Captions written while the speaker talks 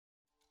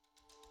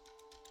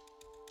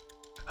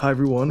Hi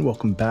everyone,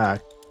 welcome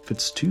back. If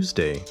it's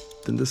Tuesday,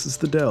 then this is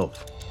The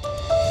Delve.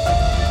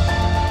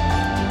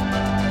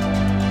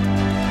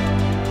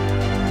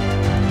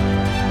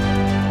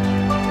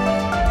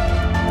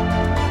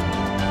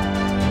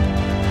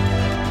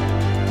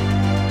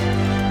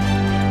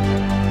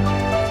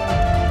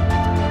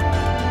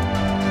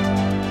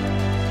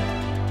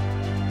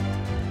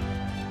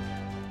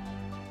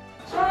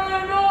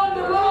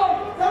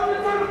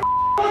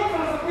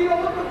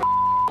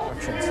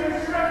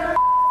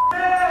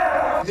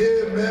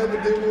 Yeah, man,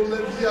 but they won't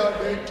let me out,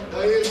 man.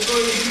 I ain't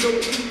sure you know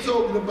what you're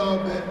talking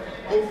about, man.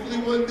 Hopefully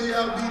one day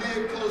I'll be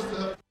there close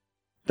to her.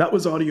 That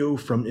was audio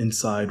from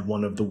inside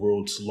one of the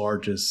world's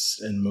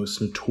largest and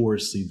most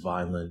notoriously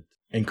violent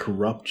and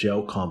corrupt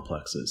jail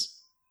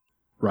complexes,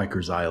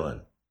 Rikers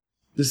Island.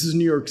 This is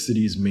New York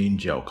City's main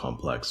jail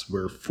complex,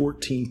 where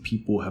 14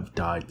 people have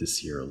died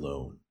this year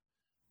alone.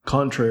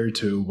 Contrary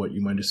to what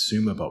you might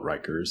assume about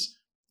Rikers,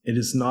 it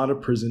is not a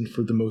prison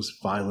for the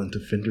most violent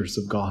offenders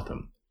of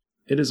Gotham.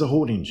 It is a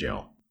holding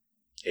jail.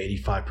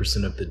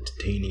 85% of the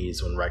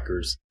detainees on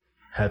Rikers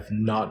have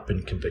not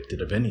been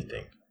convicted of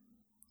anything.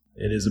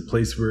 It is a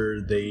place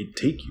where they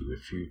take you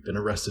if you've been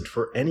arrested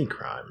for any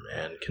crime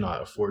and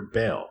cannot afford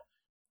bail,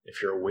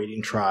 if you're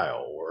awaiting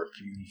trial, or if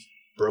you've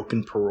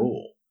broken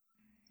parole.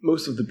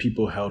 Most of the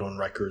people held on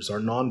Rikers are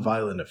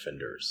non-violent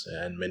offenders,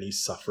 and many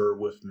suffer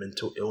with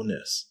mental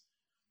illness.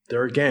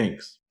 There are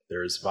gangs,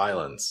 there is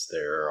violence,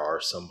 there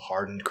are some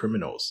hardened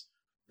criminals.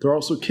 There are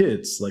also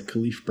kids like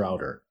Khalif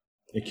Browder,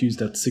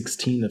 accused at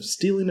 16 of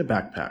stealing a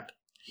backpack.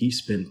 He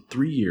spent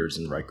 3 years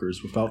in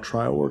Rikers without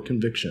trial or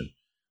conviction.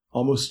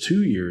 Almost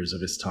 2 years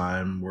of his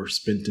time were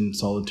spent in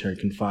solitary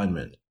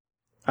confinement.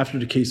 After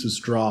the case was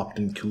dropped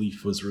and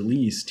Khalif was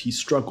released, he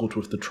struggled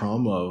with the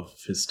trauma of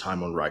his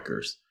time on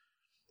Rikers.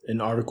 An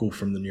article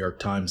from the New York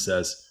Times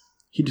says,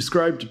 he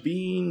described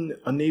being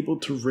unable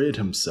to rid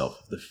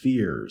himself of the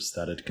fears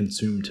that had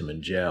consumed him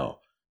in jail.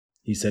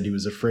 He said he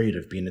was afraid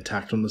of being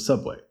attacked on the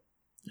subway,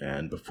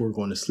 and before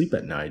going to sleep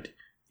at night,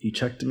 he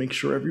checked to make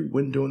sure every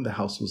window in the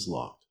house was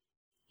locked.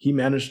 He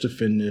managed to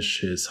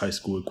finish his high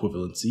school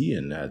equivalency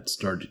and had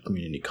started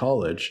community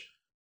college,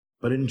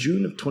 but in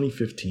June of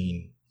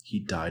 2015, he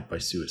died by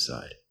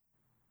suicide.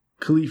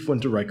 Khalif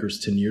went to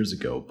Rikers 10 years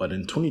ago, but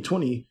in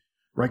 2020,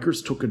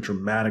 Rikers took a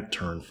dramatic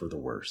turn for the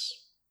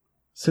worse.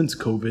 Since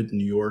COVID,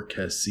 New York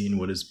has seen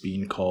what is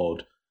being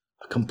called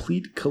a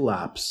complete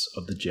collapse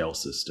of the jail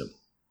system.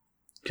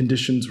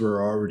 Conditions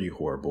were already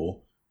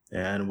horrible,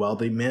 and while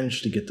they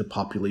managed to get the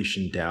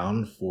population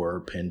down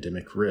for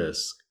pandemic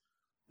risk,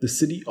 the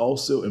city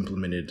also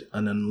implemented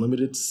an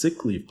unlimited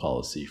sick leave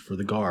policy for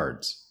the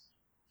guards.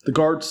 The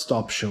guards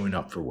stopped showing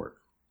up for work.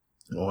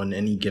 On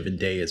any given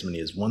day, as many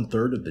as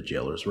 1/3 of the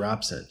jailers were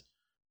absent.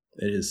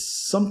 It is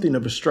something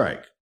of a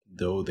strike,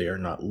 though they are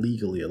not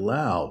legally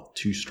allowed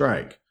to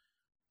strike.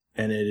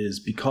 And it is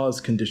because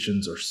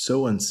conditions are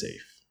so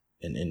unsafe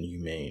and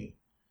inhumane.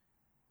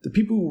 The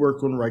people who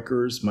work on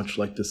Rikers, much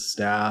like the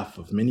staff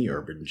of many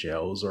urban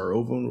jails, are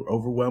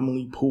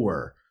overwhelmingly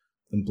poor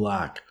and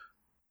black.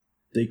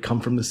 They come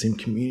from the same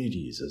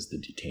communities as the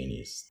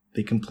detainees.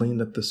 They complain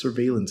that the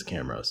surveillance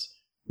cameras,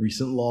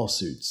 recent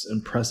lawsuits,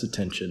 and press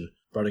attention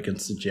brought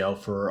against the jail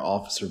for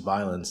officer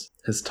violence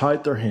has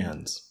tied their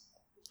hands,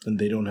 and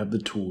they don't have the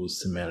tools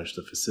to manage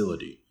the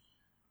facility.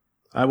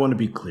 I want to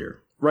be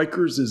clear.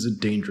 Rikers is a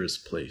dangerous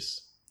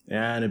place,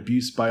 and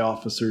abuse by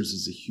officers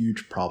is a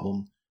huge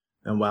problem.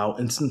 And while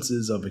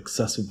instances of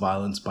excessive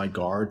violence by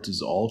guards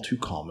is all too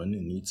common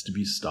and needs to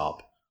be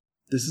stopped,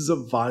 this is a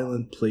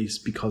violent place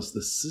because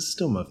the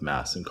system of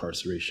mass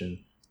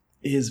incarceration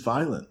is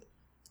violent,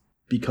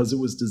 because it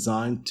was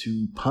designed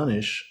to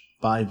punish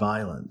by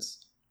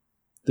violence.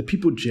 The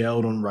people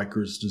jailed on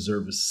Rikers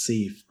deserve a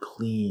safe,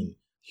 clean,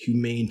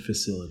 humane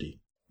facility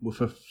with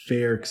a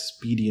fair,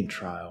 expedient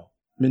trial,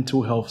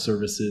 mental health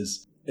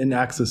services, and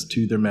access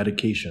to their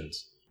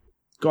medications.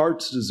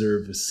 Guards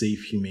deserve a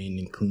safe, humane,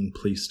 and clean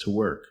place to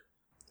work.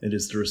 It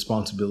is the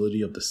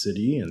responsibility of the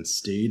city and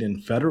state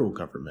and federal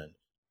government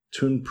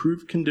to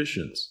improve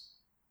conditions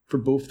for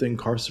both the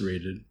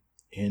incarcerated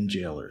and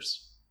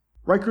jailers.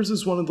 Rikers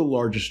is one of the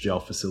largest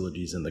jail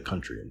facilities in the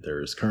country, and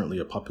there is currently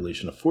a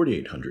population of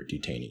 4,800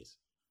 detainees,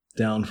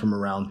 down from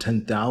around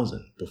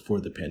 10,000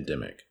 before the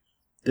pandemic.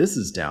 This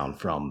is down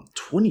from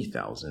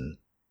 20,000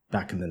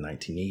 back in the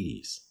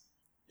 1980s.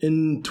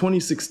 In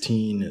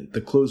 2016, the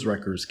Close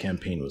Rikers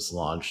campaign was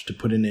launched to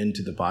put an end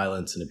to the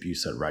violence and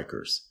abuse at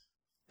Rikers.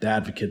 The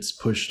advocates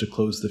pushed to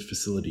close the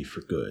facility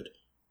for good.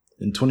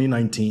 In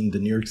 2019, the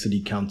New York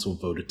City Council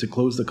voted to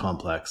close the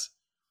complex,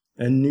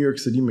 and New York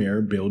City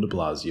Mayor Bill de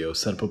Blasio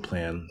set up a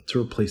plan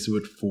to replace it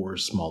with 4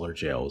 smaller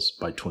jails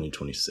by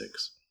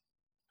 2026.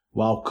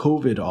 While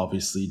COVID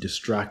obviously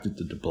distracted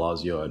the de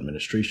Blasio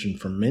administration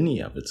from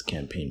many of its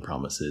campaign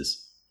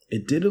promises,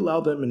 it did allow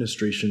the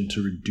administration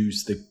to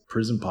reduce the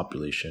prison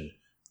population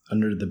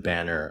under the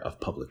banner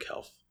of public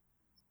health.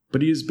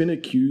 But he has been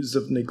accused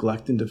of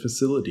neglecting the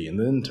facility in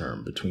the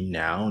interim between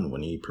now and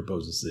when he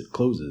proposes it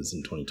closes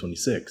in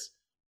 2026.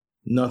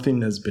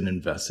 Nothing has been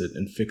invested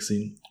in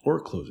fixing or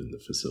closing the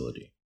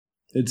facility.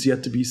 It's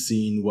yet to be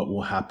seen what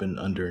will happen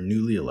under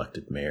newly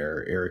elected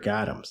Mayor Eric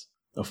Adams,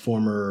 a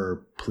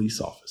former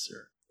police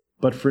officer.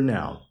 But for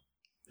now,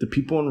 the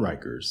people in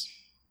Rikers,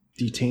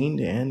 detained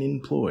and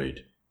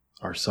employed,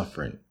 are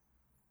suffering.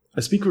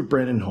 I speak with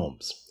Brandon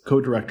Holmes,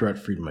 co-director at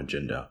Freedom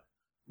Agenda.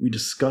 We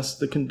discuss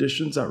the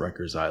conditions at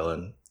Rikers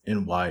Island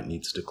and why it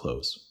needs to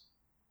close.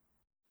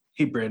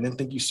 Hey, Brandon,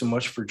 thank you so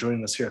much for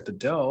joining us here at the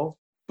Dell.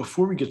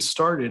 Before we get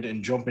started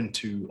and jump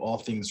into all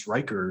things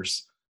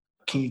Rikers,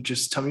 can you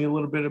just tell me a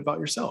little bit about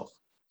yourself?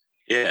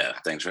 Yeah,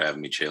 thanks for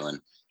having me, Chillin.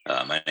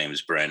 My name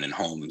is Brandon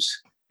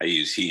Holmes. I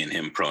use he and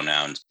him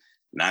pronouns,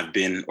 and I've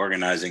been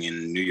organizing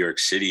in New York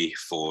City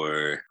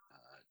for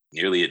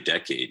nearly a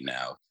decade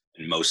now,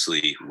 and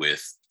mostly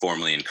with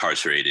formerly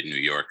incarcerated New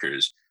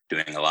Yorkers,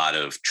 doing a lot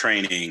of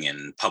training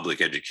and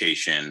public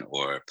education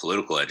or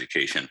political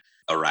education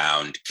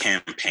around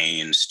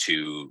campaigns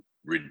to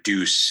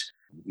reduce,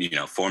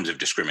 forms of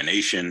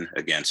discrimination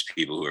against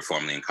people who are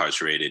formerly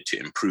incarcerated, to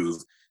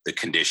improve the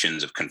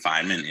conditions of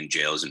confinement in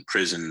jails and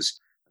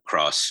prisons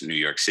across New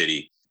York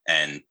City,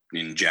 and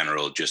in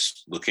general,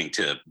 just looking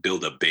to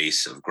build a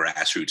base of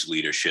grassroots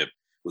leadership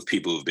with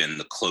people who've been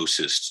the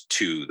closest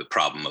to the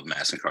problem of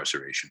mass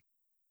incarceration.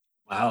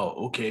 Wow,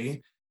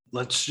 okay.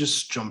 Let's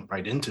just jump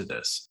right into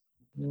this.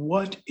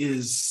 What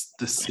is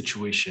the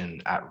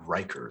situation at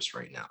Rikers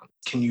right now?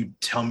 Can you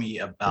tell me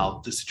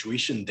about the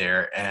situation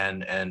there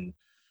and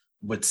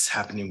what's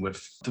happening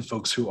with the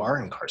folks who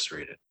are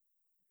incarcerated?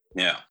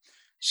 Yeah.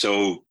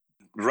 So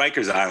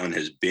Rikers Island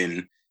has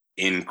been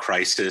in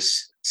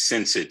crisis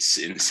since its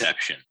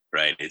inception,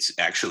 right? It's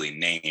actually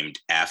named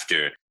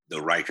after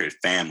the Rikers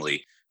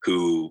family,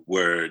 who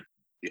were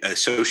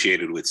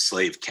associated with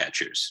slave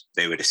catchers.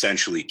 They would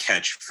essentially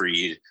catch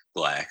freed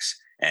Blacks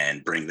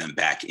and bring them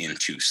back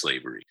into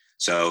slavery.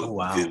 So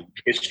The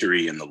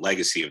history and the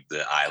legacy of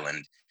the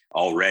island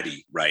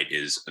already, right,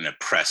 is an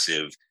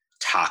oppressive,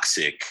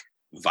 toxic,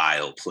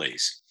 vile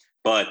place.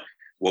 But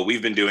what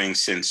we've been doing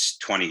since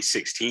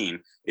 2016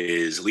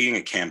 is leading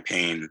a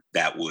campaign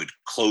that would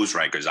close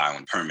Rikers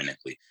Island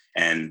permanently.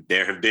 And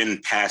there have been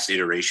past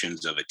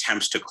iterations of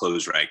attempts to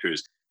close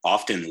Rikers,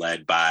 often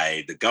led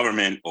by the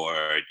government or,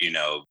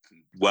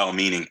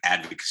 well-meaning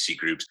advocacy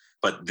groups.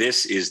 But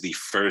this is the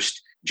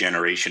first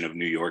generation of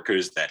New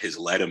Yorkers that has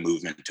led a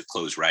movement to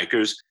close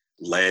Rikers,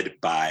 led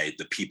by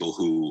the people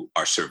who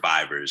are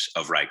survivors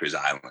of Rikers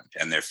Island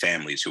and their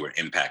families who were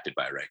impacted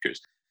by Rikers.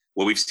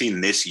 What we've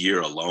seen this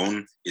year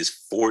alone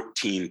is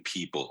 14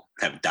 people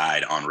have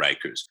died on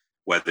Rikers,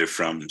 whether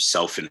from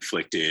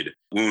self-inflicted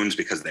wounds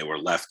because they were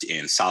left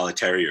in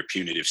solitary or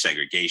punitive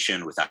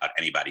segregation without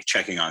anybody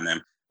checking on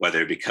them,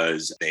 whether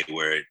because they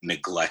were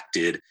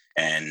neglected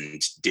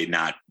and did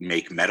not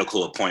make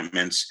medical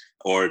appointments,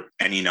 or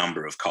any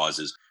number of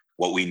causes.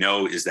 What we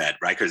know is that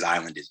Rikers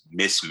Island is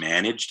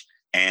mismanaged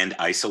and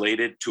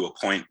isolated to a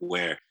point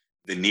where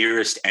the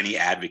nearest any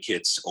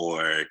advocates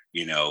or,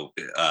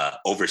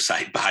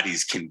 oversight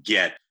bodies can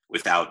get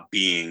without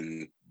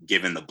being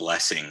given the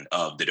blessing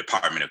of the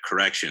Department of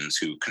Corrections,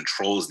 who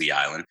controls the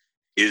island,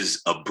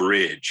 is a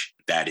bridge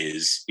that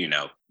is,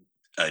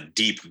 a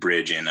deep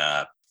bridge in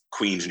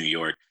Queens, New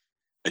York,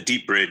 a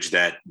deep bridge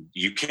that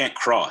you can't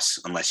cross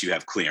unless you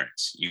have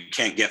clearance. You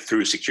can't get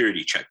through a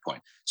security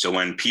checkpoint. So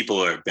when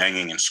people are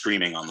banging and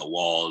screaming on the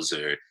walls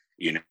or,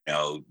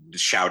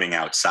 shouting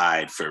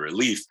outside for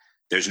relief,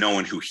 there's no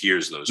one who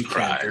hears those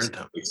cries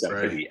except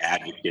for the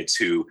advocates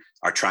who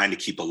are trying to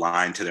keep a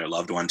line to their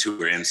loved ones who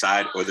are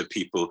inside, or the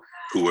people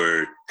who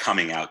are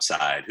coming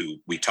outside, who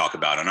we talk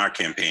about on our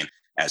campaign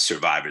as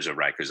survivors of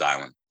Rikers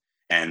Island.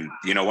 And,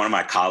 one of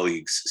my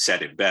colleagues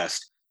said it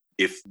best: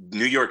 if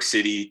New York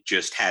City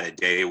just had a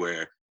day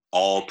where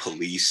all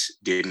police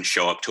didn't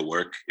show up to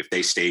work, if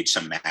they staged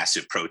some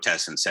massive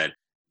protests and said,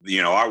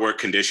 our work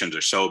conditions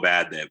are so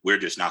bad that we're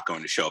just not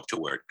going to show up to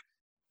work,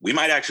 we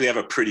might actually have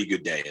a pretty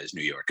good day as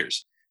New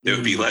Yorkers. There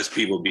would be less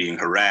people being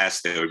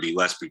harassed. There would be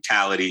less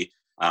brutality.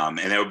 And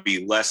there would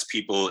be less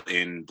people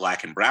in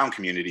Black and brown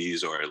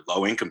communities or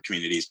low-income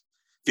communities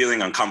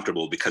feeling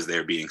uncomfortable because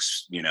they're being,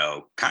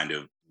 kind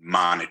of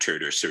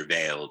monitored or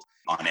surveilled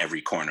on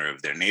every corner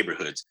of their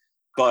neighborhoods.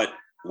 But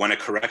when a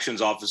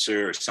corrections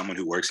officer or someone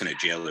who works in a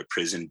jail or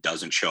prison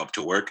doesn't show up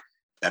to work,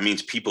 that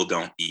means people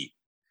don't eat.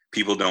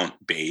 People don't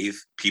bathe.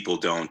 People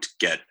don't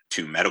get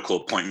to medical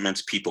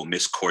appointments. People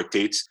miss court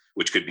dates,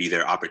 which could be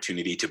their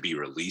opportunity to be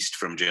released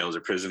from jails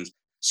or prisons.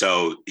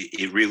 So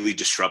it really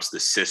disrupts the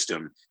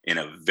system in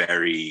a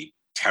very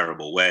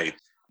terrible way.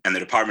 And the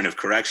Department of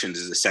Corrections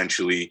is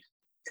essentially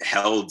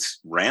held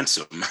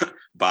ransom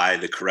by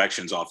the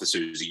corrections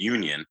officers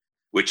union,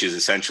 which is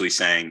essentially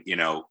saying,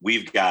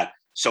 we've got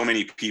so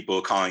many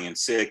people calling in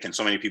sick and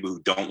so many people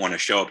who don't want to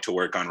show up to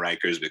work on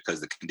Rikers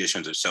because the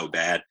conditions are so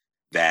bad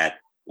that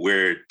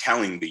we're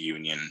telling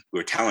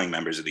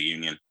members of the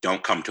union,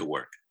 don't come to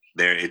work.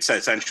 It's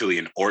essentially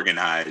an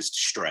organized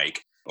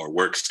strike or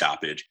work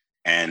stoppage.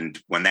 And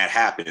when that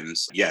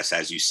happens, yes,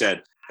 as you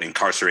said,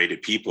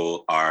 incarcerated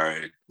people are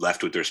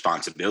left with the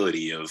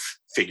responsibility of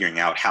figuring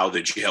out how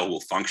the jail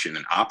will function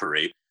and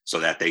operate so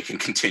that they can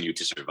continue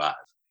to survive.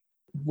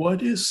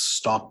 What is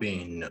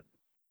stopping,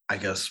 I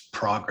guess,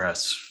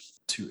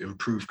 progress to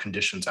improve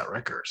conditions at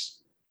Rikers?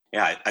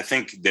 Yeah, I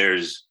think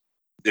there's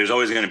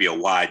always going to be a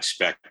wide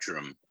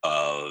spectrum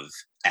of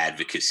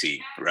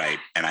advocacy, right?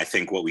 And I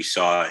think what we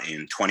saw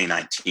in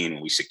 2019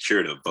 when we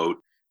secured a vote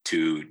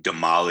to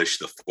demolish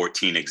the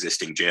 14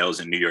 existing jails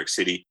in New York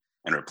City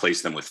and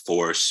replace them with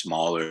 4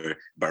 smaller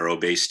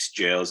borough-based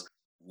jails,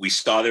 we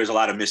saw there's a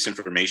lot of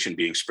misinformation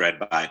being spread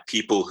by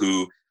people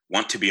who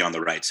want to be on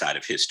the right side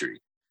of history.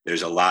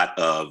 There's a lot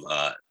of,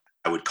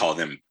 I would call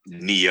them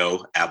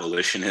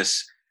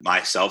neo-abolitionists.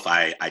 Myself,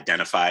 I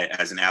identify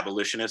as an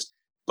abolitionist,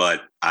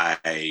 but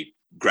I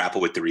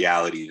grapple with the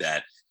reality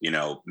that,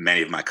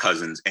 many of my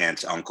cousins,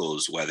 aunts,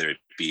 uncles, whether it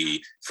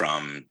be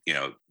from,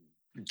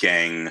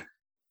 gang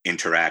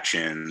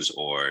interactions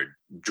or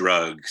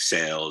drug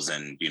sales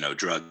and,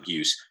 drug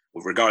use,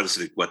 regardless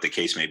of what the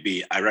case may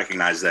be, I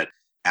recognize that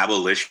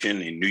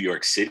abolition in New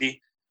York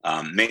City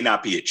may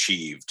not be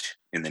achieved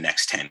in the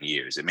next 10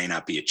 years. It may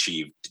not be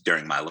achieved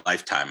during my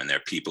lifetime. And there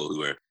are people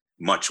who are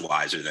much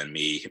wiser than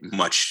me,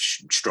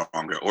 much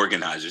stronger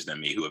organizers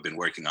than me who have been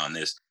working on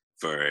this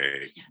for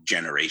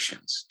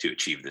generations to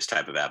achieve this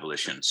type of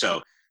abolition.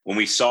 So when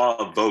we saw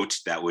a vote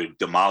that would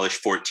demolish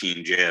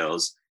 14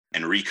 jails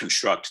and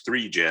reconstruct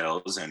 3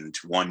 jails and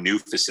 1 new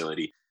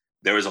facility,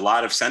 there was a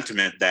lot of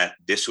sentiment that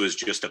this was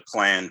just a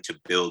plan to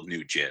build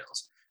new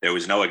jails. There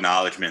was no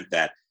acknowledgement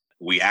that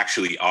we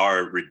actually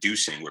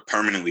we're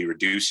permanently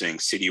reducing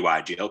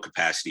citywide jail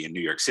capacity in New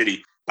York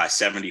City by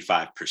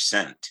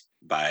 75%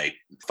 by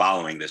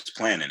following this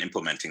plan and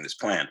implementing this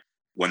plan.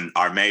 When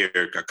our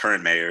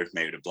current mayor,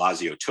 Mayor de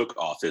Blasio, took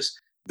office,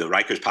 the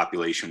Rikers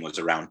population was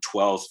around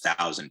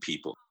 12,000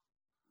 people.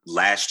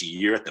 Last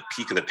year, at the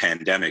peak of the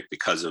pandemic,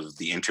 because of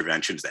the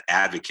interventions that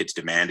advocates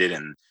demanded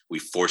and we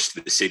forced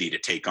the city to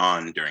take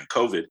on during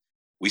COVID,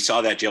 we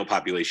saw that jail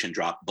population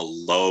drop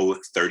below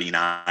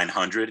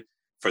 3,900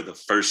 for the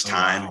first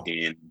time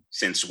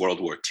since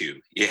World War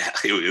II. Yeah,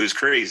 it was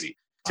crazy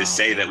to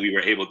say that we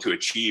were able to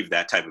achieve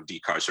that type of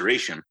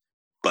decarceration.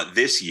 But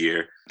this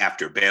year,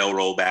 after bail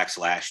rollbacks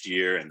last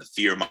year and the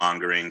fear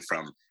mongering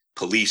from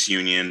police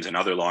unions and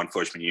other law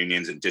enforcement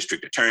unions and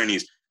district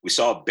attorneys, we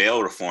saw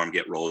bail reform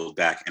get rolled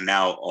back. And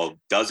now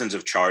dozens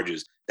of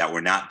charges that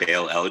were not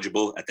bail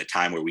eligible at the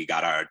time where we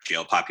got our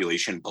jail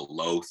population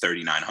below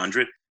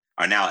 3,900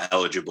 are now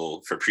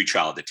eligible for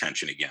pretrial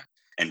detention again.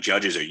 And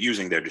judges are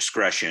using their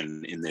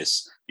discretion in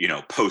this,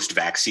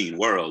 post-vaccine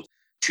world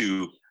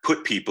to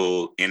put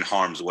people in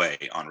harm's way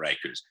on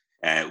Rikers.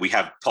 And we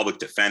have public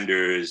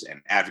defenders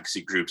and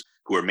advocacy groups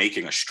who are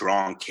making a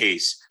strong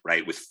case,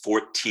 right, with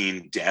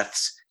 14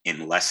 deaths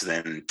in less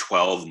than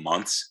 12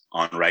 months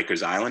on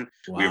Rikers Island.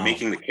 Wow. We are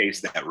making the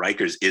case that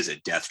Rikers is a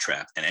death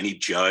trap, and any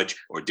judge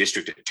or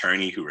district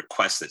attorney who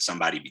requests that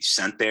somebody be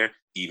sent there,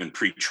 even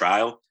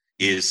pre-trial,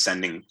 is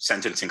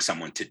sentencing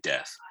someone to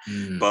death.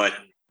 But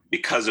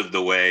because of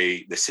the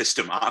way the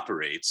system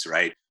operates,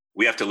 right,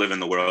 we have to live in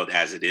the world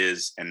as it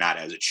is and not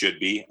as it should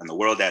be. And the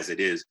world as it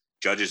is,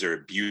 judges are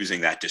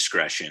abusing that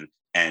discretion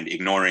and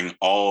ignoring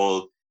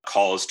all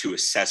calls to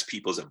assess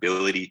people's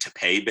ability to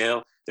pay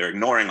bail. They're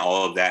ignoring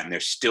all of that, and they're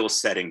still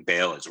setting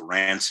bail as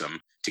ransom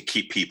to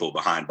keep people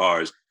behind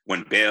bars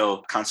when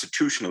bail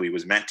constitutionally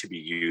was meant to be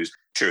used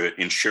to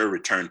ensure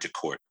return to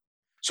court.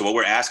 So what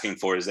we're asking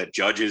for is that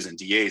judges and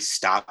DAs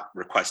stop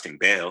requesting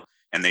bail,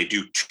 and they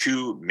do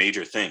 2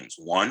 major things.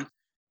 1,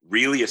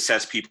 really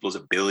assess people's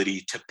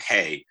ability to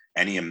pay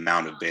any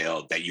amount of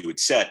bail that you would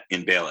set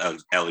in bail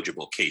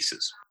eligible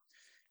cases.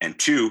 And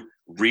 2,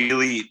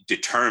 really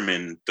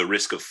determine the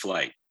risk of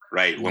flight,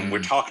 right? When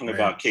we're talking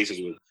about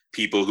cases with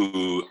people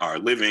who are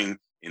living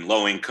in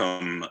low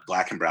income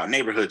Black and brown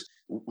neighborhoods,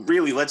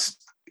 really let's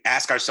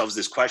ask ourselves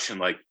this question,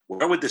 like,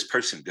 where would this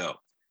person go?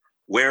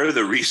 Where are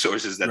the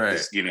resources that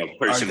this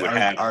person would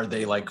have? Are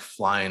they like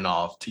flying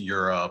off to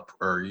Europe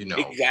or,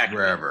 exactly.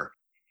 Wherever?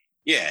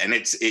 Yeah. And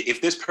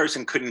if this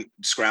person couldn't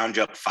scrounge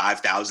up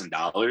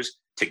 $5,000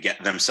 to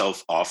get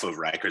themselves off of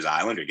Rikers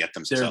Island or get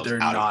themselves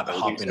they're out not of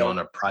hopping on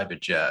a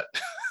private jet.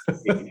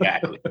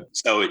 Exactly.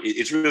 So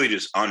it's really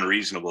just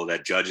unreasonable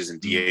that judges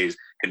and DAs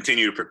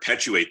continue to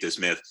perpetuate this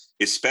myth,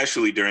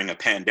 especially during a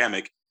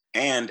pandemic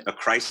and a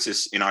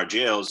crisis in our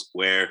jails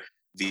where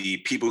the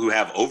people who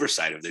have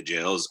oversight of the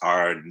jails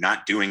are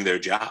not doing their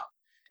job.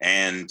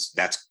 And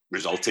that's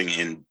resulting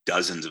in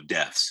dozens of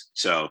deaths.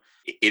 So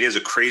it is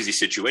a crazy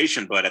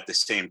situation, but at the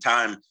same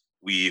time,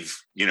 we've,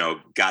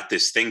 got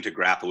this thing to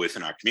grapple with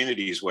in our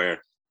communities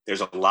where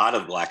there's a lot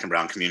of Black and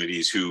brown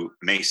communities who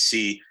may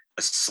see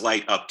a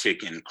slight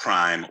uptick in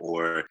crime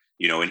or,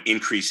 an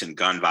increase in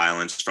gun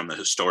violence from the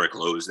historic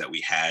lows that we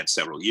had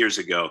several years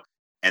ago.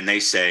 And they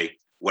say,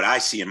 what I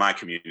see in my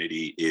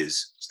community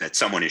is that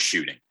someone is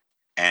shooting.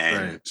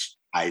 And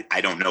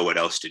I don't know what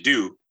else to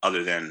do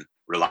other than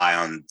rely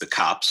on the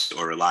cops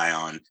or rely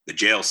on the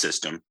jail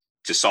system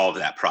to solve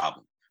that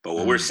problem. But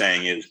what we're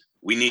saying is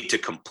we need to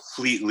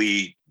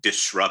completely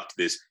disrupt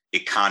this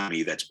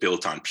economy that's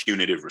built on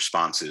punitive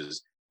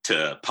responses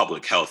to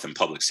public health and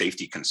public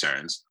safety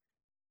concerns.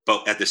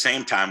 But at the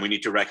same time, we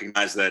need to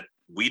recognize that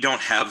we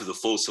don't have the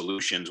full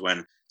solutions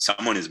when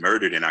someone is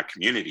murdered in our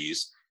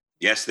communities.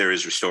 Yes, there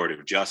is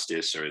restorative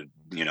justice, or,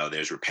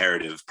 there's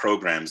reparative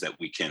programs that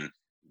we can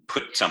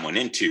put someone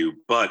into,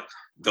 but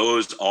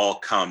those all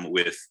come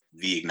with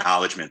the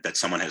acknowledgement that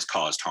someone has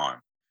caused harm.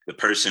 The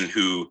person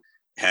who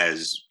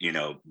has,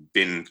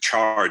 been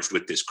charged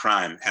with this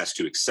crime has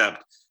to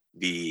accept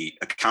the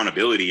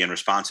accountability and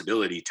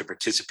responsibility to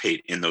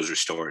participate in those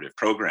restorative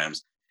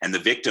programs. And the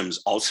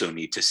victims also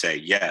need to say,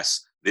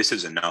 yes, this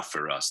is enough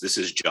for us. This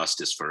is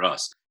justice for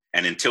us.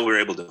 And until we're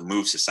able to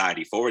move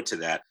society forward to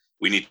that,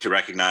 we need to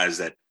recognize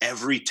that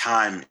every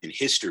time in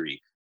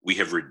history we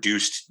have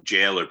reduced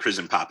jail or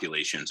prison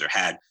populations or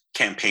had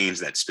campaigns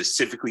that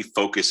specifically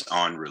focus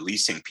on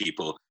releasing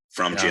people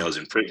from jails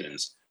and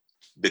prisons,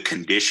 the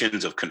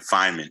conditions of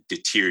confinement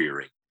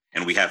deteriorate.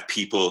 And we have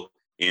people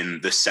in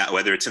the South,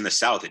 whether it's in the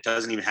South, it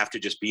doesn't even have to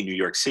just be New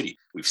York City.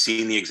 We've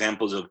seen the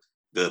examples of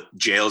the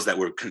jails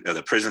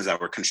the prisons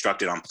that were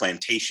constructed on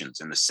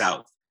plantations in the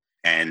South,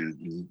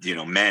 and,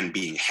 men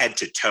being head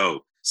to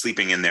toe,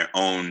 sleeping in their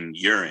own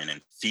urine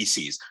and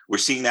feces. We're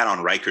seeing that on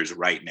Rikers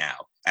right now,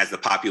 as the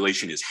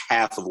population is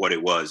half of what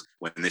it was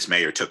when this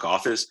mayor took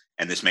office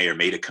and this mayor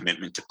made a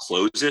commitment to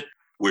close it.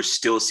 We're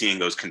still seeing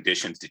those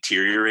conditions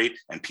deteriorate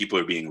and people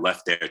are being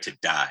left there to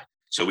die.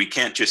 So we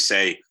can't just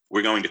say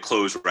we're going to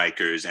close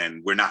Rikers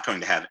and we're not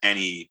going to have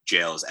any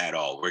jails at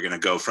all. We're going to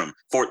go from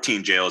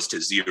 14 jails to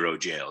 0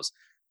 jails.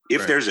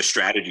 If there's a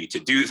strategy to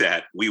do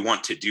that, we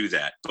want to do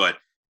that. But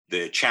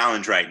the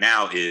challenge right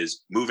now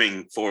is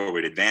moving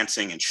forward,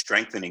 advancing and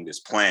strengthening this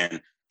plan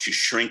to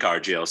shrink our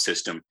jail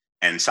system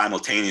and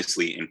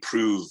simultaneously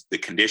improve the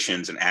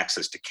conditions and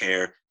access to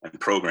care and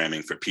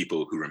programming for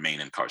people who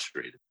remain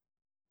incarcerated.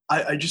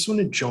 I just want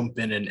to jump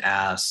in and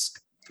ask,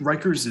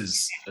 Rikers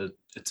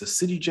it's a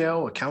city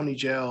jail, a county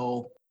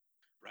jail?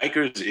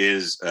 Rikers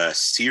is a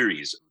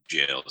series of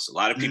jails. A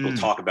lot of people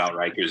talk about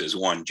Rikers as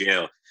one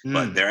jail,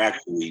 but there are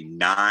actually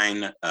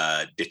 9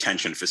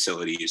 detention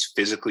facilities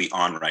physically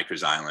on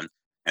Rikers Island.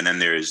 And then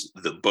there's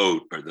the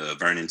boat, or the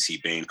Vernon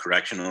C. Bain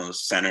Correctional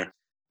Center,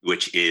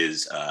 which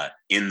is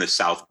in the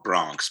South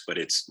Bronx, but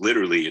it's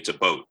a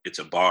boat. It's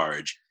a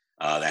barge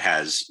that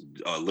has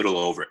a little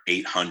over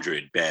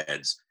 800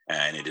 beds,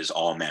 and it is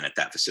all men at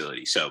that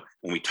facility. So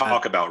when we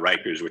talk about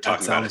Rikers, we're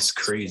talking about— That sounds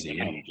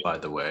crazy, by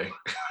the way.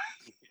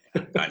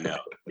 I know.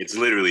 It's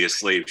literally a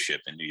slave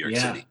ship in New York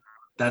City.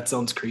 That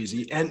sounds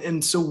crazy.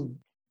 And so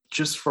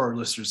just for our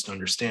listeners to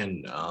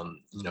understand,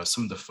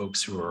 some of the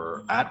folks who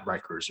are at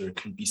Rikers or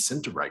can be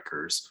sent to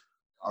Rikers,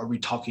 are we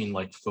talking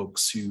like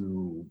folks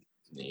who,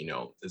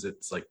 is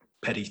it like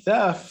petty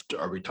theft?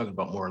 Are we talking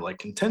about more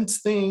like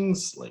intense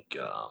things like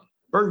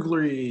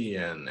burglary?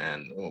 And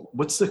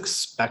what's the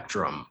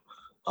spectrum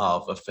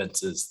of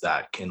offenses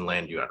that can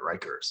land you at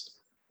Rikers?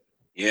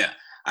 Yeah,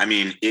 I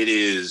mean, it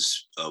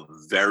is a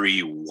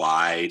very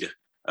wide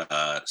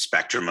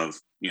spectrum of,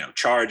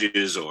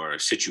 charges or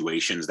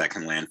situations that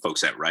can land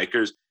folks at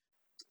Rikers.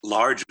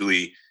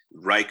 Largely,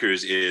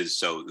 Rikers is,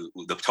 so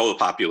the total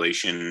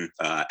population,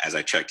 as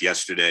I checked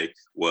yesterday,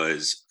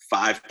 was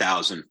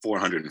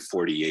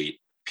 5,448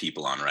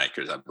 people on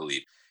Rikers, I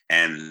believe.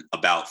 And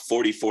about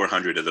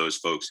 4,400 of those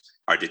folks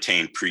are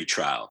detained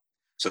pre-trial.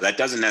 So that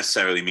doesn't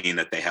necessarily mean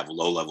that they have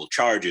low-level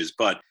charges,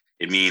 but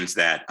it means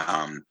that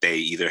they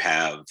either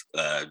have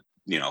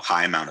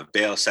high amount of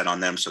bail set on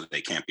them so that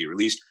they can't be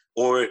released,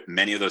 or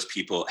many of those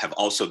people have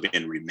also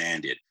been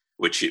remanded,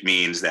 which it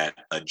means that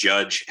a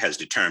judge has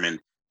determined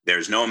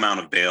there's no amount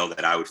of bail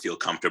that I would feel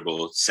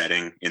comfortable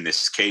setting in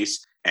this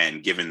case.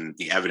 And given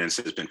the evidence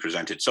that has been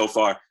presented so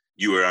far,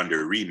 you are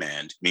under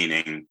remand,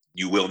 meaning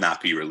you will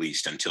not be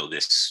released until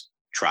this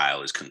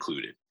trial is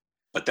concluded.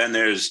 But then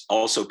there's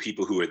also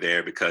people who are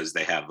there because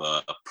they have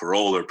a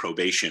parole or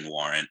probation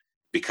warrant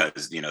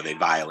because, they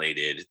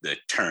violated the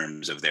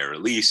terms of their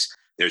release.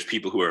 There's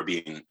people who are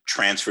being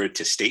transferred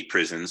to state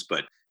prisons,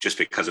 but just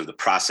because of the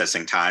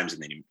processing times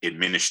and the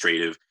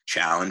administrative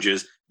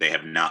challenges, they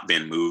have not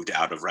been moved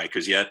out of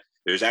Rikers yet.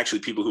 There's actually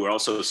people who are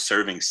also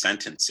serving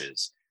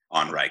sentences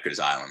on Rikers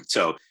Island.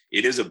 So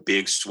it is a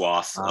big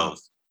swath of,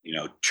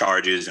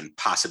 charges and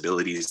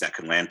possibilities that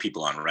can land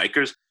people on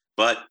Rikers.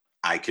 But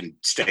I can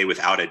say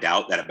without a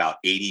doubt that about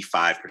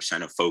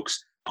 85% of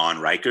folks on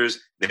Rikers,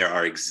 there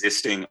are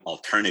existing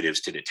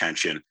alternatives to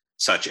detention,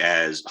 such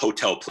as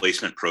hotel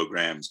placement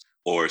programs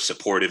or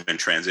supportive and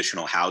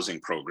transitional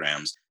housing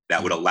programs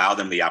that would allow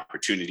them the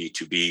opportunity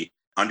to be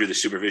under the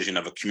supervision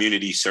of a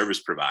community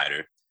service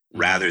provider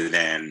rather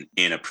than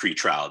in a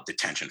pretrial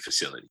detention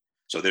facility.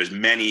 So there's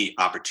many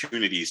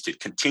opportunities to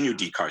continue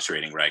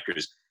decarcerating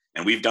Rikers.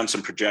 And we've done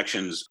some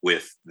projections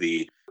with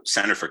the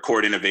Center for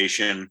Court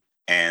Innovation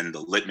and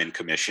the Littman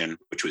Commission,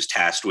 which was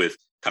tasked with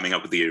coming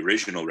up with the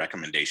original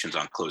recommendations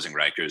on closing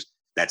Rikers,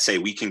 that say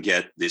we can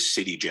get this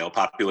city jail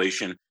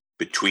population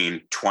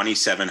between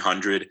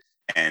 2,700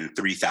 and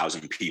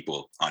 3,000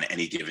 people on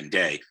any given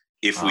day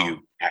if we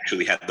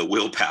actually had the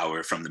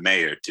willpower from the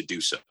mayor to do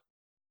so.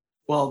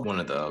 Well, one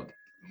of the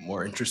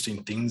more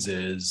interesting things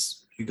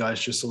is you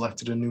guys just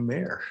elected a new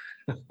mayor.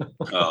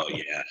 Oh,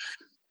 yeah.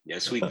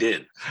 Yes, we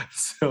did.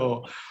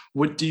 So,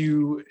 what do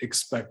you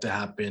expect to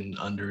happen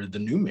under the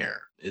new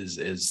mayor? Is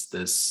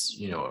this,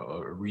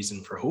 a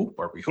reason for hope?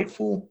 Are we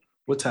hopeful?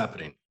 What's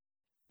happening?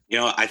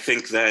 I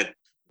think that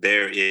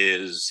there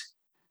is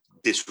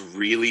this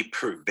really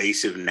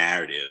pervasive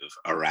narrative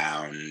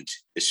around,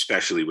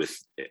 especially with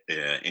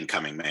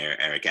incoming Mayor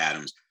Eric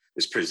Adams,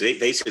 this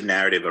pervasive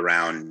narrative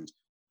around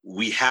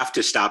we have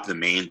to stop the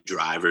main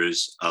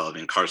drivers of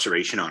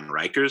incarceration on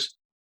Rikers,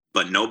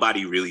 but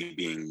nobody really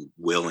being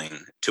willing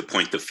to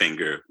point the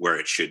finger where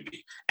it should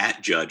be,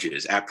 at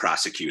judges, at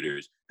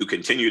prosecutors who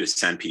continue to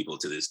send people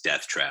to this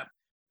death trap.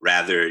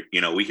 Rather,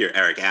 we hear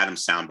Eric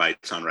Adams sound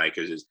bites on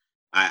Rikers is,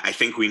 I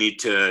think we need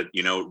to,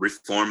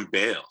 reform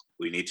bail.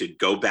 We need to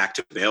go back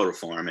to bail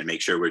reform and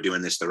make sure we're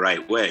doing this the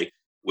right way,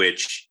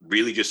 which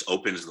really just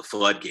opens the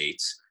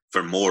floodgates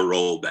for more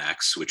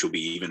rollbacks, which will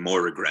be even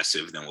more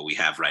regressive than what we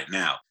have right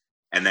now.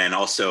 And then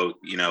also,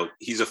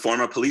 he's a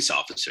former police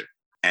officer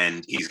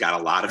and he's got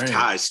a lot of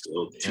ties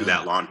still to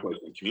that law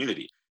enforcement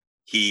community.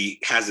 He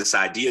has this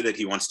idea that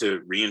he wants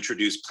to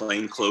reintroduce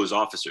plainclothes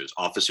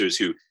officers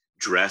who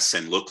dress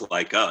and look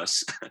like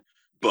us,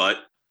 but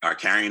are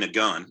carrying a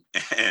gun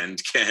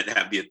and can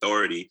have the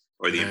authority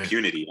or the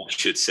impunity, I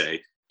should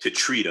say, to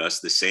treat us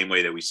the same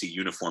way that we see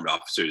uniformed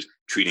officers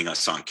treating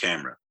us on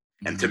camera.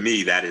 And to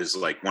me, that is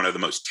like one of the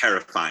most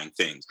terrifying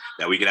things,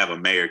 that we could have a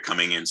mayor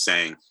coming in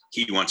saying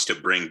he wants to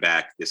bring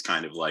back this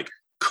kind of like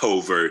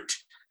covert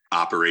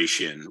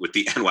operation with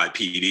the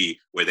NYPD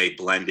where they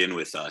blend in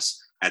with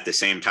us at the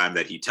same time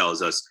that he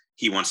tells us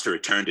he wants to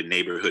return to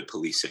neighborhood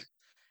policing.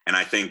 And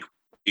I think,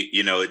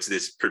 it's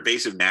this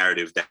pervasive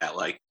narrative that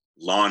like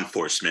law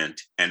enforcement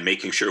and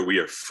making sure we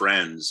are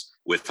friends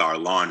with our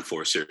law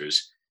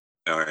enforcers,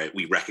 or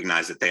we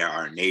recognize that they are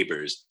our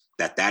neighbors,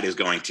 that is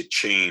going to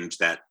change,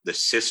 that the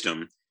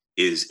system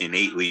is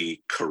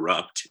innately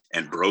corrupt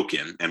and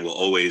broken and will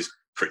always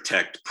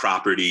protect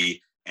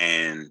property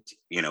and,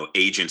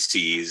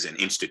 agencies and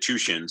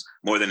institutions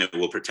more than it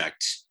will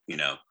protect,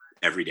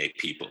 everyday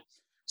people.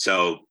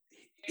 So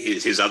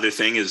his other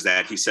thing is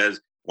that he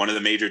says one of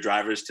the major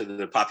drivers to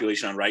the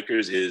population on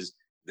Rikers is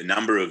the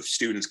number of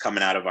students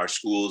coming out of our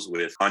schools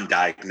with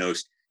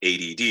undiagnosed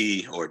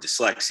ADD or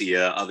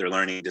dyslexia, other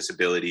learning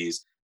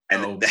disabilities.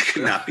 And that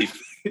could not be,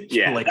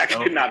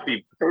 could not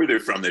be further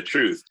from the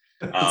truth.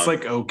 It's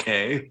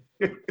okay.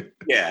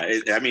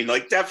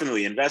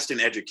 Definitely invest in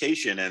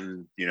education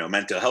and,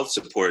 mental health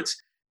supports.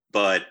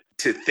 But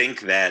to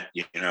think that,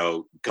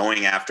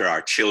 going after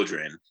our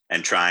children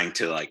and trying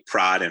to like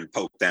prod and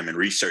poke them and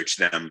research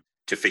them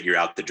to figure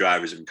out the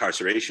drivers of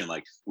incarceration,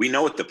 like we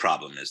know what the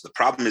problem is. The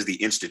problem is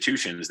the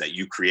institutions that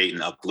you create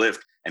and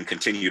uplift and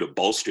continue to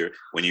bolster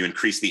when you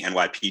increase the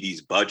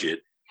NYPD's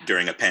budget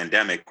during a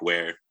pandemic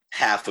where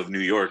half of New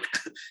York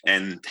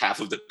and half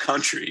of the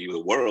country, the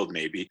world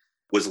maybe,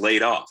 was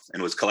laid off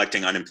and was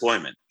collecting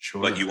unemployment.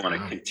 Sure. But you want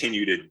to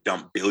continue to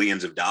dump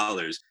billions of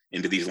dollars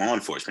into these law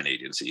enforcement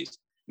agencies.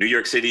 New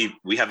York City,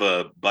 we have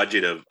a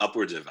budget of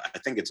upwards of, I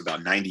think it's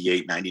about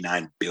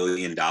 $99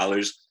 billion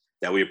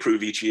that we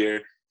approve each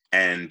year.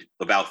 And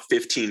about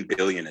 15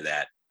 billion of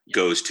that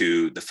goes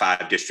to the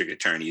 5 district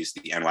attorneys,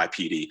 the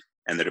NYPD,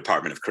 and the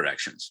Department of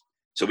Corrections.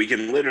 So we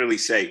can literally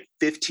say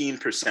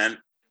 15%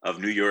 of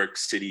New York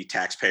City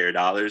taxpayer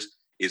dollars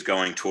is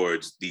going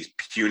towards these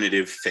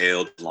punitive,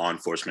 failed law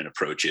enforcement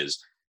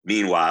approaches.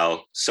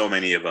 Meanwhile, so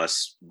many of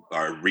us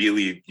are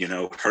really,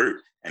 hurt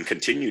and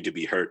continue to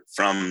be hurt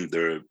from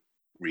the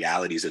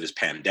realities of this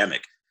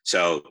pandemic.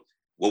 So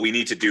what we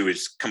need to do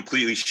is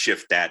completely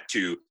shift that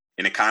to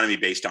an economy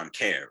based on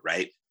care,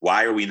 right?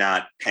 Why are we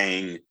not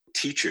paying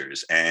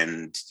teachers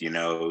and,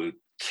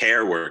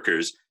 care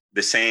workers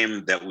the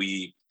same that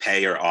we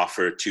pay or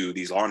offer to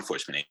these law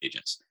enforcement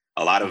agents?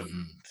 A lot of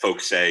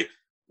folks say,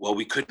 well,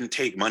 we couldn't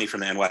take money from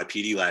the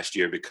NYPD last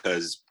year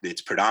because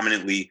it's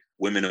predominantly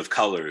women of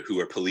color who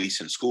are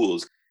police in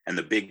schools. And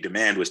the big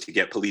demand was to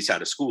get police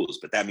out of schools.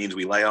 But that means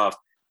we lay off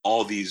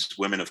all these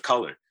women of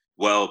color.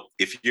 Well,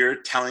 if you're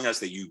telling us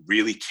that you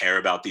really care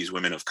about these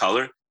women of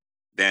color,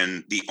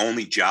 then the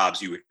only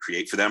jobs you would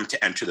create for them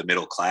to enter the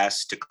middle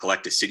class, to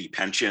collect a city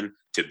pension,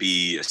 to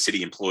be a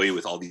city employee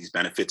with all these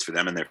benefits for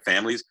them and their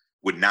families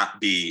would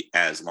not be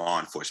as law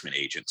enforcement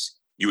agents.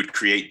 You would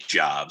create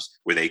jobs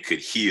where they could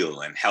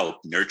heal and help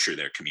nurture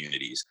their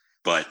communities.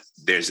 But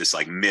there's this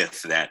like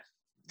myth that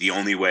the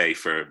only way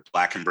for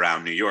Black and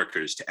brown New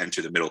Yorkers to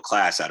enter the middle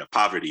class out of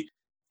poverty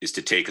is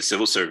to take a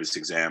civil service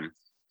exam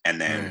and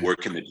then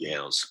work in the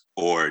jails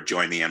or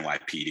join the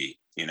NYPD,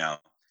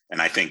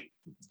 And I think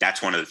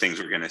that's one of the things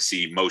we're going to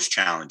see most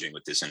challenging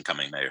with this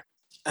incoming mayor.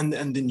 And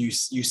then you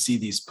see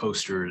these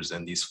posters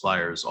and these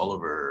flyers all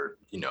over,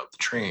 the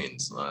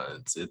trains.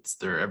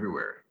 They're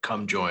everywhere.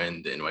 Come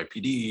join the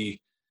NYPD.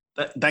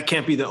 That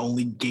can't be the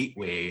only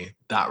gateway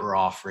that we're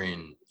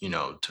offering,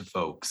 to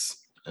folks,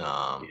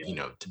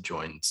 to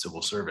join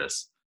civil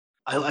service.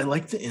 I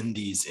like to end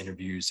these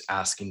interviews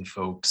asking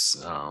folks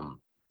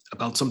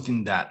about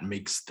something that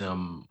makes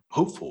them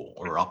hopeful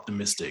or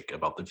optimistic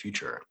about the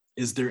future.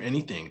 Is there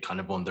anything kind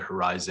of on the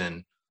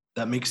horizon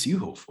that makes you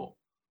hopeful?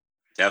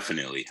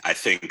 Definitely. I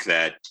think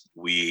that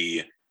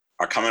we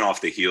are coming off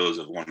the heels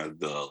of one of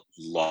the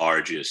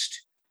largest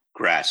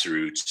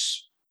grassroots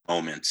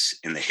moments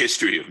in the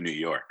history of New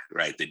York,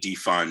 right? The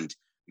defund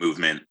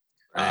movement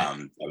that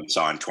we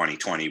saw in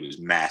 2020 was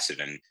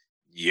massive. And,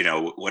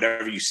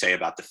 whatever you say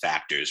about the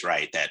factors,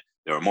 right? That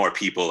there were more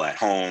people at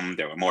home,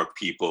 there were more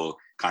people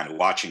kind of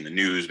watching the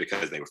news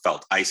because they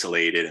felt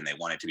isolated and they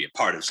wanted to be a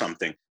part of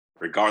something.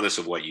 Regardless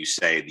of what you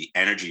say, the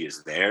energy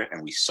is there.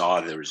 And we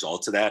saw the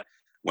results of that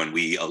when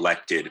we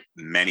elected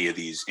many of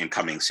these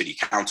incoming city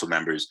council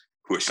members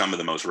who are some of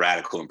the most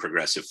radical and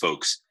progressive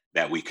folks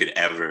that we could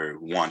ever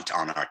want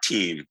on our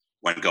team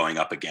when going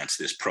up against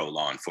this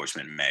pro-law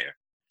enforcement mayor.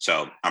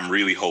 So I'm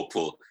really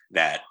hopeful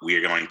that we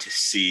are going to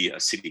see a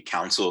city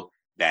council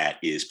that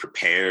is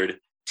prepared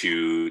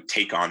to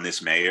take on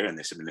this mayor and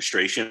this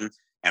administration.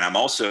 And I'm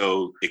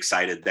also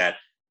excited that,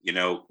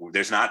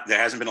 there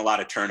hasn't been a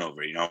lot of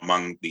turnover,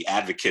 among the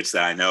advocates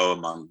that I know,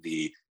 among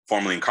the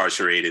formerly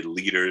incarcerated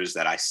leaders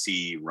that I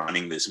see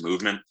running this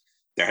movement.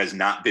 There has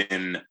not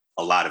been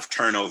a lot of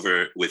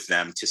turnover with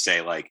them to say,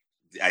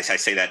 I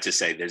say that to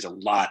say there's a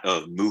lot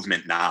of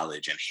movement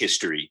knowledge and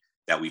history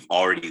that we've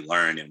already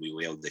learned and we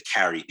were able to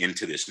carry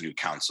into this new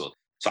council.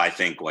 So I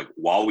think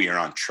while we are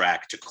on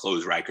track to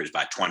close Rikers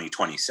by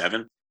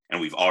 2027,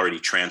 and we've already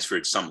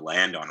transferred some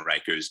land on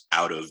Rikers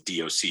out of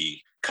DOC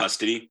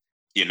custody,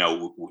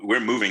 we're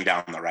moving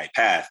down the right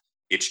path.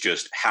 It's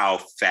just how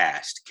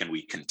fast can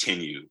we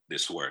continue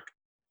this work?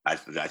 I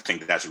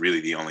think that's really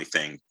the only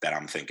thing that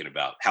I'm thinking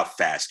about. How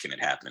fast can it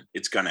happen?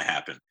 It's going to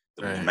happen.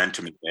 The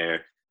momentum is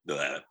there.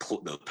 The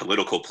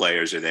political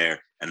players are there,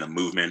 and the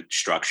movement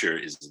structure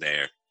is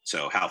there.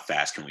 So how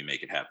fast can we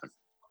make it happen?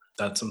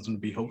 That's something to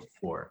be hoped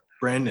for.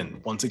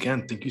 Brandon, once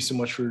again, thank you so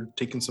much for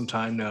taking some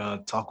time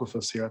to talk with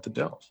us here at the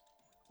Delve.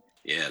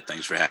 Yeah,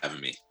 thanks for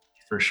having me.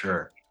 For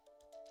sure.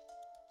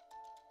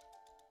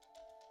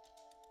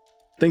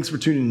 Thanks for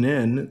tuning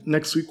in.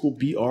 Next week will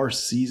be our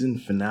season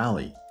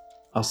finale.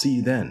 I'll see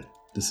you then.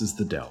 This is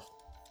the Delve.